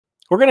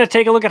We're going to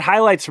take a look at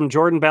highlights from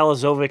Jordan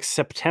Balazovic's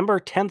September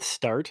 10th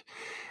start.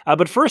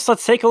 But first,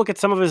 let's take a look at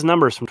some of his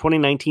numbers from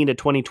 2019 to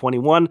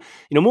 2021.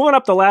 Moving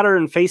up the ladder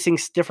and facing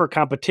stiffer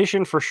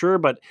competition for sure,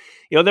 but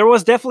there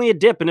was definitely a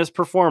dip in his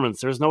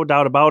performance. There's no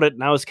doubt about it.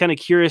 And I was kind of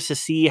curious to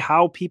see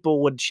how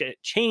people would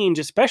change,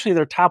 especially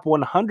their top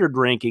 100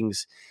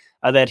 rankings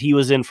that he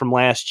was in from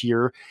last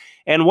year.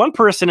 And one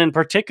person in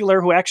particular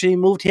who actually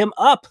moved him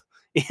up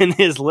in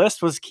his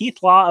list was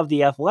Keith Law of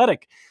The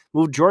Athletic.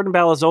 Moved Jordan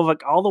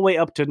Balazovic all the way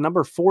up to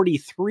number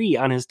 43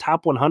 on his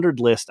top 100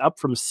 list, up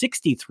from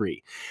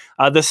 63.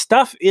 The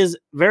stuff is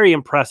very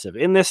impressive.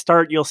 In this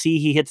start, you'll see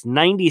he hits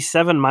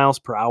 97 miles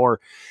per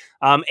hour.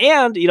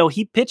 And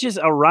he pitches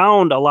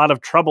around a lot of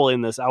trouble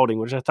in this outing,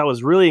 which I thought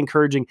was really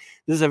encouraging.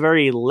 This is a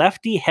very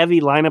lefty-heavy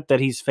lineup that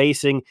he's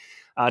facing.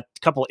 A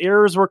couple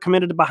errors were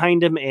committed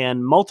behind him,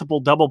 and multiple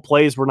double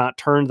plays were not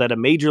turned that a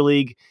major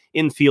league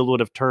infield would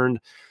have turned.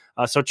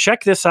 So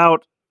check this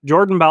out.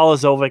 Jordan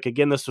Balazovic,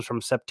 again, this was from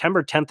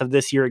September 10th of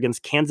this year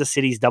against Kansas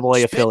City's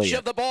AA affiliate. Pitch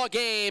of the ball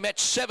game at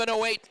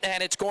 7:08,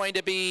 and it's going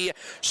to be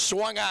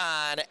swung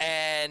on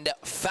and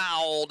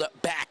fouled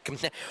back.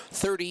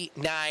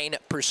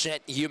 39%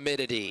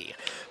 humidity.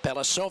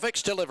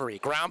 Balasovic's delivery,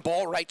 ground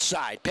ball right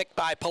side, picked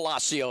by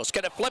Palacios.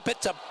 Going to flip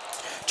it to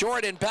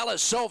Jordan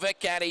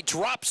Balazovic, and he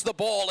drops the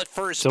ball at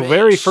first base. So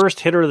very first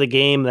hitter of the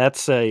game,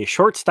 that's a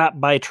shortstop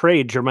by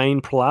trade,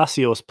 Jermaine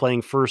Palacios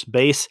playing first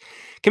base.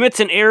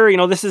 Commits an error.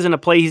 This isn't a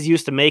play he's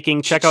used to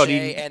making. Check out,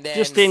 he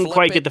just didn't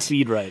quite get the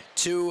feed right.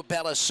 To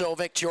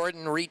Balazovic,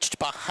 Jordan reached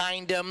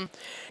behind him.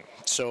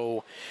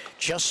 So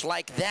just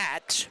like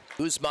that,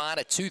 Guzman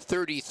a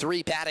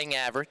 .233 batting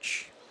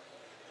average.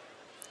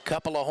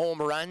 Couple of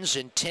home runs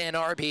and 10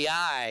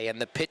 RBI,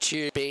 and the pitch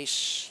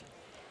base.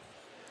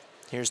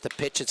 Here's the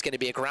pitch. It's going to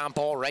be a ground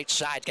ball right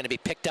side. Going to be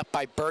picked up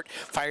by Burt.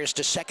 Fires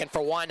to second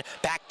for one.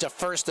 Back to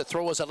first. The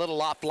throw was a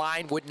little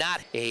offline. Would not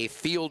a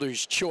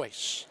fielder's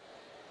choice.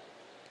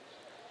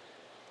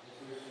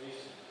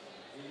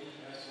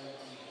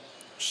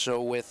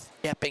 So with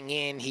stepping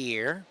in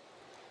here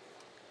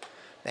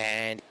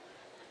and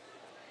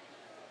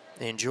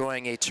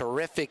enjoying a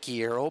terrific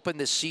year, opened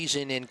the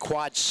season in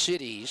Quad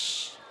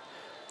Cities.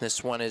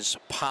 This one is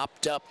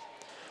popped up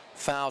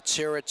foul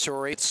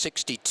territory,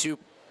 62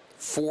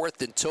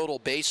 fourth in total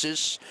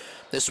bases.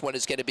 This one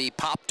is going to be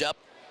popped up,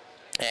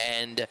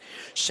 and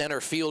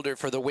center fielder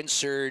for the Wind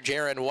Surge,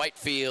 Aaron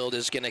Whitefield,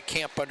 is going to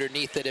camp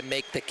underneath it and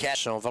make the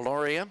catch. So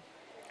Valoria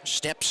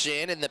steps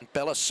in, and then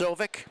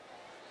Balazovic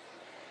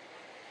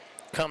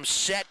comes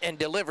set and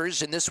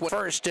delivers in this one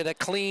first in a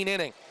clean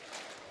inning.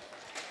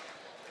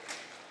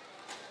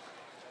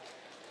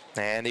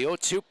 And the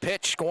 0-2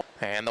 pitch,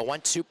 and the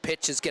 1-2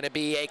 pitch is going to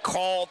be a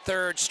called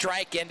third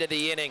strike into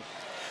the inning.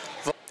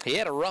 He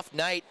had a rough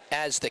night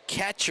as the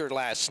catcher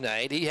last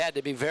night. He had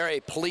to be very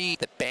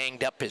pleased that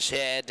banged up his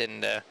head,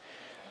 and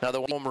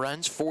another home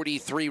runs,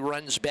 43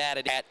 runs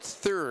batted at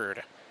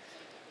third.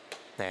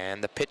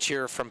 And the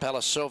pitcher from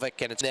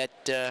Balazovic, and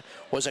that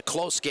was a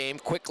close game,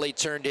 quickly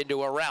turned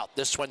into a rout.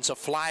 This one's a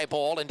fly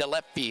ball into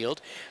left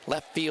field.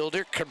 Left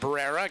fielder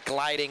Cabrera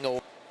gliding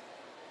over.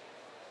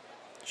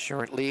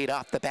 Short lead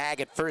off the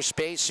bag at first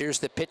base. Here's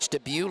the pitch to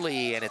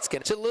Bewley, and it's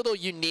a little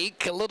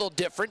unique, a little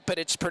different, but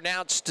it's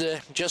pronounced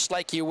just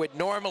like you would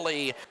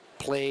normally.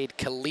 Played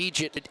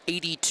collegiate at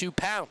 82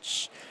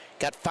 pounds.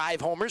 Got 5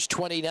 homers,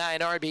 29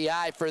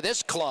 RBI for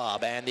this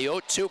club. And the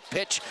 0-2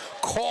 pitch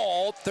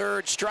called,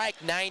 third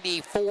strike,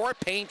 94,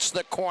 paints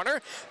the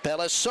corner.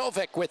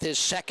 Balazovic with his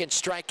second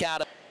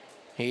strikeout.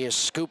 He has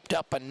scooped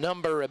up a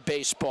number of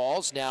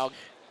baseballs. Now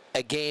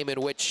a game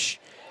in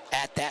which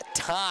at that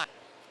time.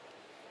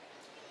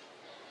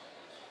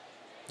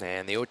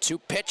 And the 0-2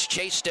 pitch,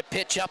 chased a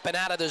pitch up and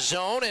out of the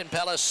zone, and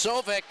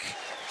Balazovic,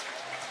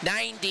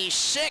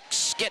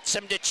 96, gets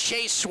him to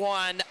chase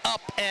one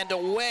up and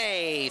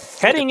away.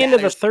 Heading into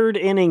the third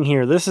inning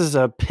here, this is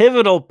a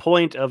pivotal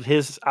point of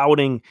his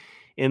outing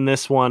in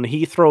this one.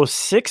 He throws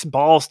 6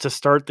 balls to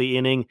start the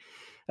inning,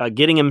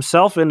 getting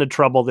himself into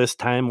trouble this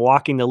time,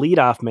 walking the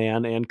leadoff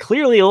man, and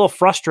clearly a little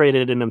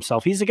frustrated in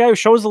himself. He's a guy who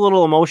shows a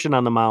little emotion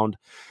on the mound,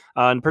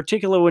 in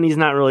particular when he's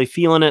not really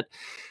feeling it.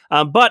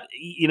 But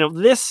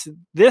this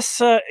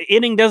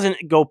inning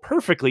doesn't go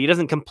perfectly. He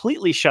doesn't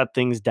completely shut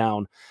things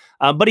down,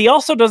 but he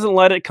also doesn't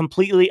let it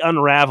completely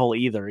unravel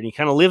either. And he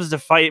kind of lives to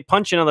fight,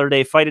 punch another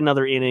day, fight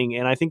another inning.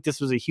 And I think this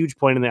was a huge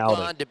point in the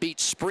outing. On to beat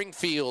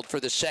Springfield for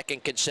the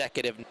second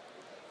consecutive.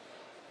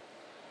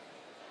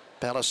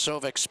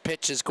 Balasovic's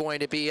pitch is going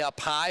to be up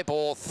high,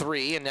 ball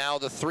 3, and now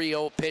the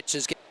 3-0 pitch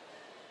is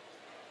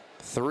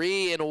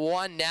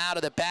 3-1 now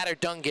to the batter,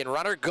 Dungan.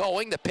 Runner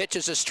going. The pitch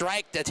is a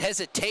strike. The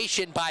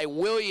hesitation by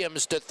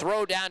Williams to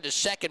throw down to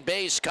second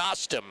base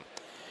cost him.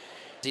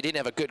 He didn't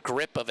have a good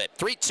grip of it.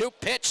 3-2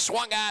 pitch,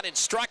 swung out and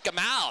struck him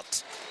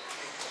out.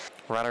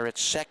 Runner at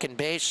second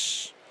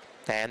base.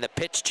 And the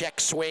pitch check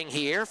swing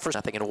here for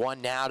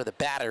 0-1 now to the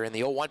batter. And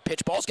the 0-1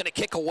 pitch ball's going to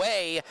kick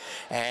away.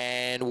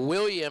 And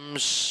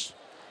Williams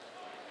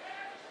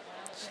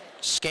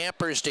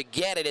scampers to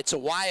get it. It's a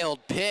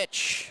wild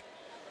pitch.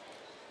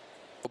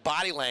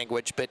 Body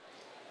language, but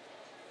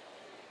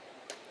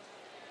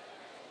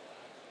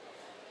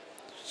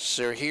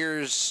So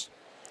here's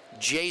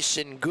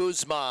Jason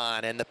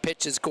Guzman, and the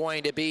pitch is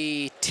going to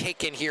be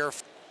taken here.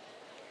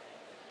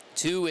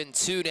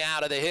 2-2 now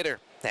to the hitter.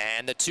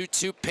 And the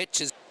 2-2 pitch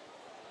is.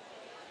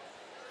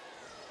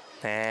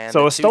 And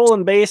so a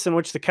stolen base in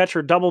which the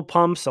catcher double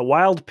pumps, a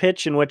wild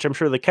pitch in which I'm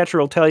sure the catcher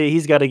will tell you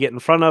he's got to get in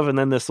front of, and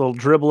then this little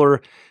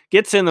dribbler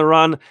gets in the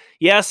run.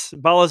 Yes,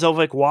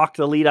 Balazovic walked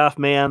the leadoff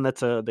man. That's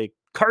the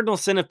cardinal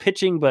sin of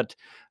pitching, but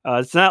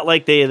it's not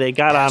like they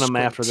got on him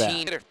after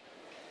that.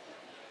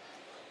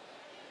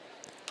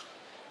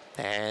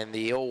 And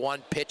the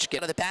 0-1 pitch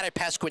get to the batter,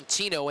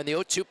 Pasquantino, and the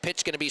 0-2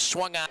 pitch going to be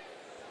swung on.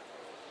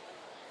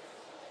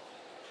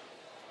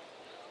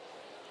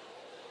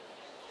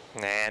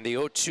 And the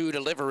 0-2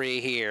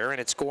 delivery here,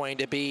 and it's going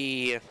to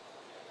be.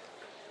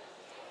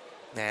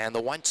 And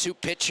the 1-2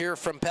 pitch here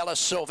from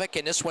Balazovic,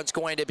 and this one's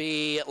going to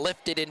be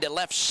lifted into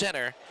left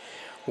center.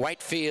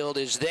 Whitefield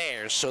is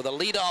there, so the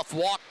leadoff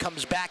walk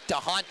comes back to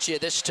haunt you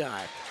this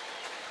time.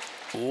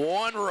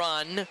 1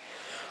 run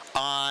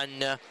on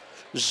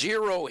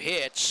 0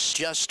 hits,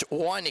 just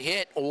 1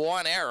 hit,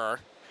 1 error.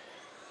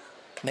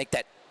 Make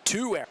that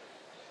 2 errors.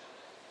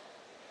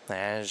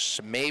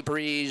 As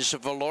Mabry's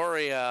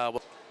Valoria.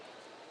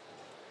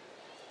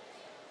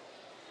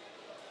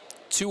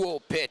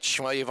 2-0 pitch.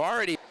 Well, you've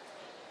already.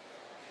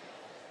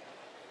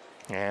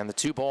 And the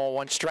 2-ball,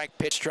 1 strike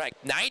pitch, strike.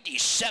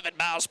 97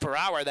 miles per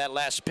hour, that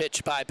last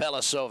pitch by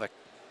Balazovic.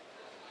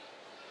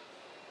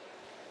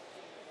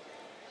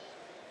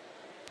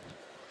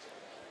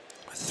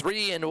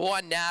 Three and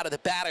 1 now to the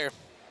batter,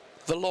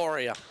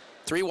 Valoria.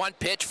 3-1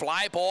 pitch,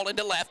 fly ball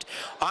into left.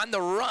 On the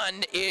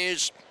run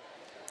is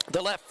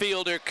the left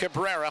fielder,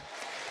 Cabrera,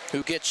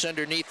 who gets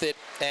underneath it.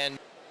 And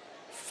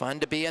fun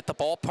to be at the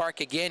ballpark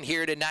again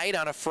here tonight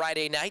on a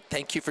Friday night.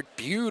 Thank you for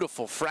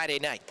beautiful Friday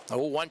night.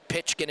 0-1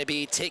 pitch going to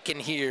be taken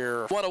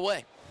here. 1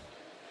 away.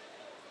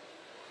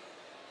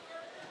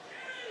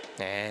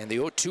 And the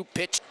 0-2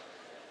 pitch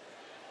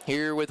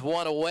here with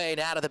 1 away.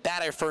 Now to the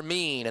batter,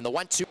 Fermin. And the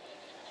 1-2.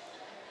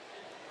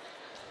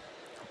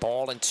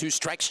 Ball and 2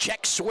 strikes.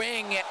 Check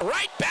swing.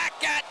 Right back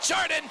at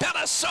Jordan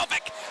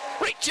Balazovic.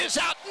 Reaches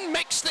out and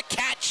makes the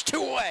catch.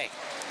 2 away.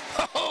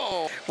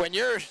 Oh, when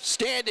you're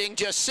standing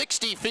just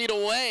 60 feet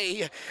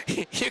away,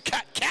 you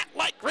got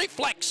cat-like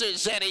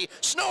reflexes, and he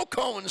snow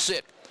cones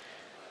it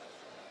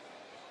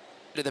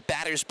to the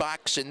batter's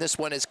box, and this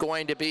one is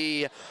going to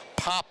be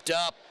popped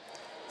up,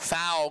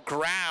 foul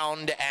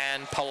ground,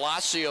 and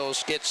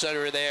Palacios gets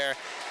under there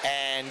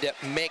and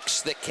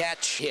makes the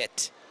catch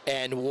hit,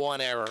 and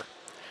 1 error.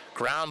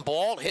 Ground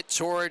ball hit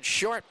towards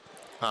short.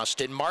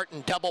 Austin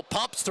Martin double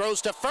pumps, throws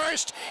to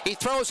first. He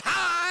throws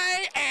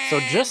high. And so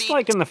just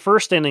like in the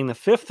first inning, the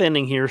 5th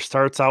inning here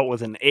starts out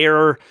with an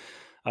error,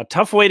 a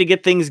tough way to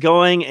get things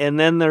going, and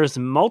then there's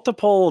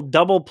multiple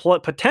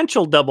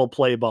potential double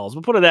play balls.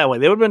 We'll put it that way.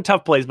 They would have been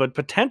tough plays, but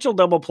potential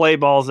double play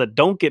balls that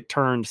don't get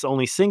turned, so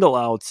only single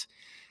outs,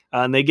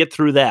 and they get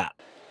through that.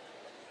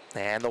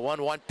 And the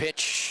 1-1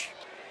 pitch.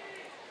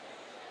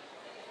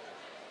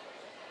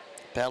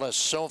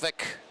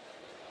 Balazovic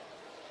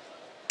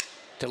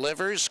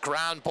delivers,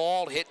 ground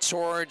ball hit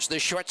towards the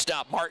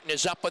shortstop. Martin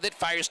is up with it,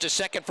 fires to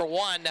second for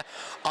 1,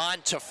 on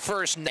to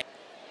first.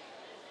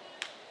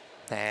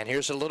 And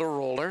here's a little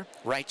roller,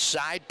 right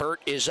side.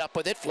 Burt is up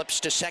with it, flips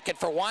to second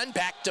for 1,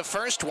 back to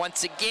first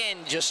once again,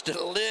 just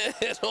a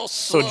little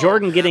slow. So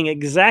Jordan getting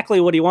exactly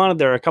what he wanted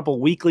there, a couple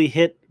weakly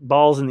hit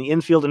balls in the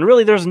infield, and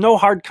really there's no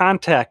hard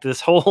contact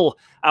this whole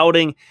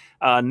outing.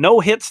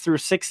 No hits through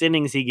 6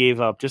 innings he gave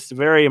up, just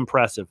very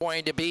impressive.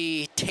 Going to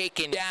be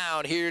taken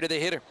down here to the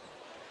hitter.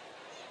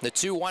 The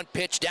 2-1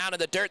 pitch down in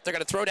the dirt. They're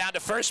going to throw down to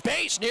first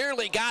base.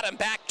 Nearly got him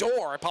back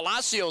door.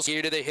 Palacios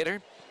here to the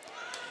hitter.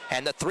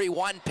 And the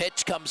 3-1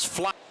 pitch comes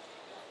flying.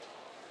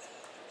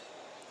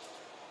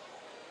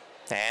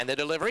 And the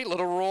delivery,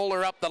 little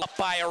roller up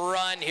by a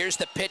run. Here's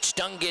the pitch.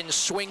 Dungan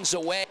swings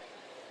away.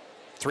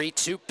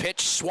 3-2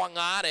 pitch swung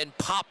on and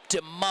popped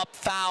him up.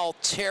 Foul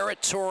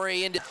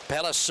territory into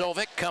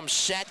Balazovic comes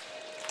set.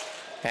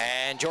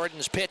 And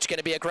Jordan's pitch going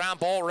to be a ground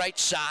ball right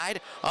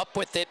side. Up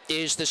with it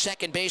is the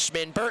second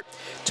baseman, Burt.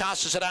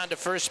 Tosses it on to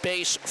first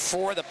base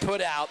for the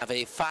putout of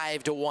a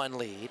 5-1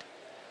 lead.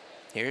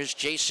 Here's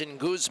Jason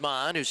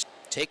Guzman, who's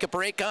take a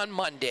break on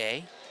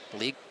Monday.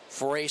 League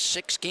for a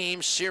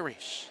 6-game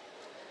series.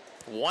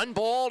 1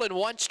 ball and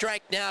 1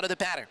 strike now to the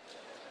batter.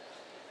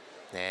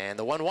 And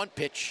the 1-1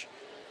 pitch.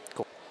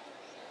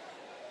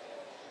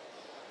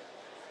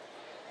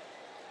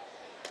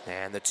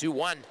 And the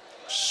 2-1.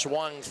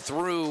 Swung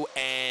through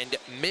and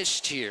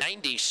missed here.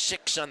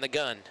 96 on the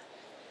gun.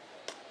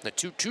 The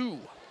 2-2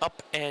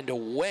 up and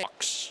away.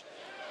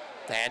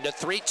 And a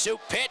 3-2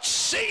 pitch.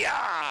 See ya!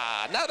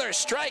 Another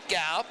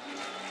strikeout.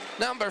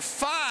 Number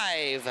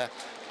 5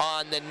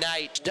 on the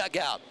night.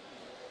 Dugout.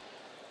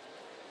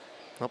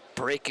 A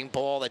breaking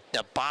ball at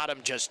the bottom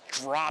just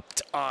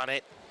dropped on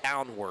it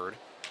downward.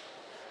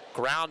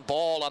 Ground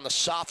ball on the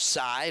soft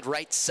side,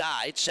 right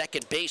side.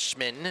 Second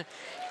baseman,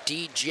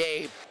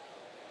 DJ.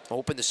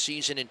 Opened the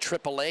season in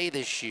AAA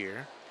this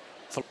year.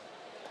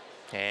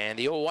 And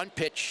the 0-1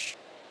 pitch.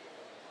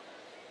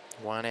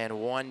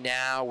 1-1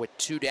 now with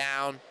 2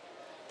 down.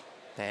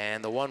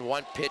 And the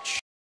 1-1 pitch.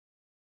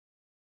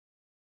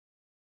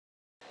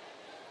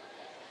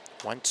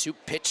 1-2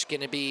 pitch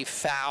going to be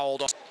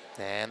fouled.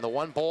 And the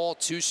 1-ball,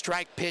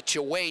 2-strike pitch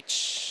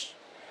awaits.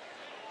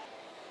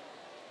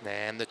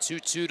 And the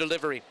 2-2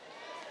 delivery.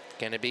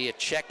 Going to be a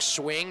check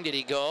swing. Did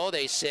he go?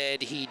 They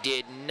said he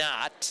did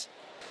not.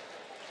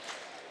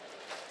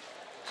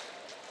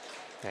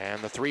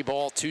 And the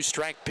 3-ball,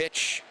 2-strike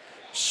pitch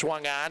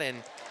swung on, and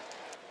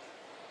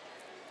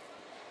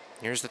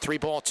here's the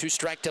 3-ball,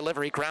 2-strike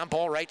delivery. Ground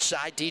ball right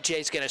side.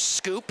 DJ's going to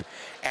scoop,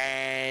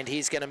 and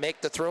he's going to make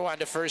the throw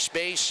onto first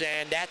base,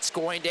 and that's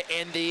going to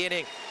end the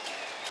inning.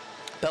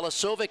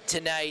 Balazovic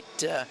tonight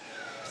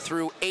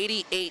threw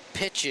 88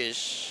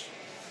 pitches,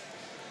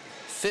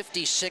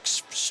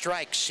 56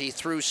 strikes. He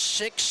threw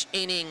 6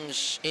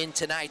 innings in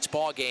tonight's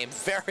ball game.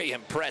 Very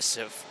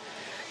impressive.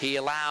 He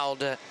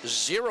allowed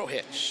 0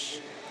 hits,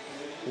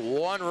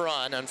 1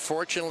 run.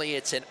 Unfortunately,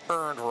 it's an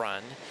earned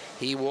run.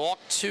 He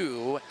walked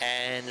 2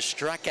 and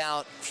struck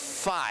out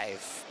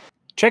 5.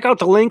 Check out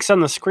the links on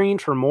the screen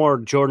for more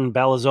Jordan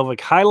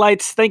Balazovic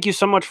highlights. Thank you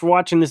so much for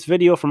watching this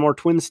video. For more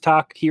Twins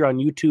talk here on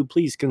YouTube,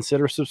 please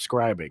consider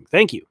subscribing.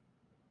 Thank you.